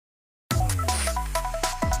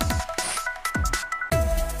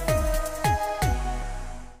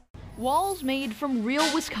Walls made from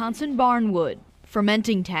real Wisconsin barnwood,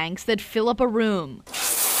 fermenting tanks that fill up a room,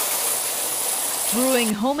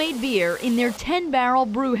 brewing homemade beer in their 10-barrel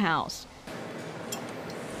brew house.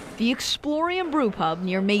 The Explorium Brewpub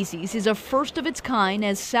near Macy's is a first of its kind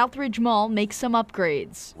as Southridge Mall makes some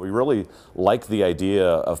upgrades. We really like the idea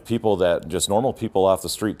of people that just normal people off the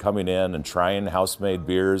street coming in and trying house-made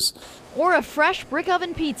beers. Or a fresh brick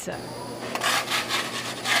oven pizza.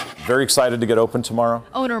 Very excited to get open tomorrow.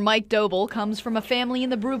 Owner Mike Doble comes from a family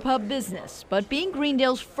in the brewpub business, but being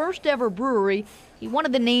Greendale's first ever brewery, he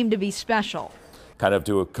wanted the name to be special. Kind of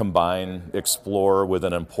to combine explore with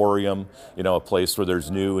an emporium, you know, a place where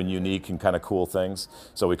there's new and unique and kind of cool things.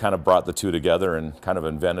 So we kind of brought the two together and kind of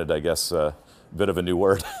invented, I guess, a bit of a new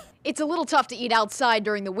word. It's a little tough to eat outside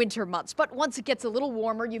during the winter months, but once it gets a little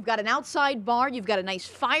warmer, you've got an outside bar, you've got a nice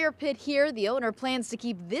fire pit here. The owner plans to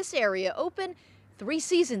keep this area open 3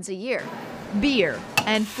 seasons a year. Beer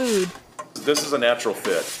and food. This is a natural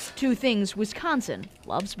fit. Two things Wisconsin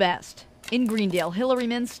loves best. In Greendale, Hillary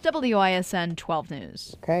Mintz, WISN 12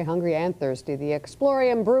 News. Okay, hungry and thirsty. The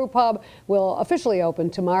Explorium Brewpub will officially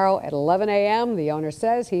open tomorrow at 11 a.m. The owner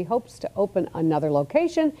says he hopes to open another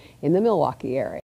location in the Milwaukee area.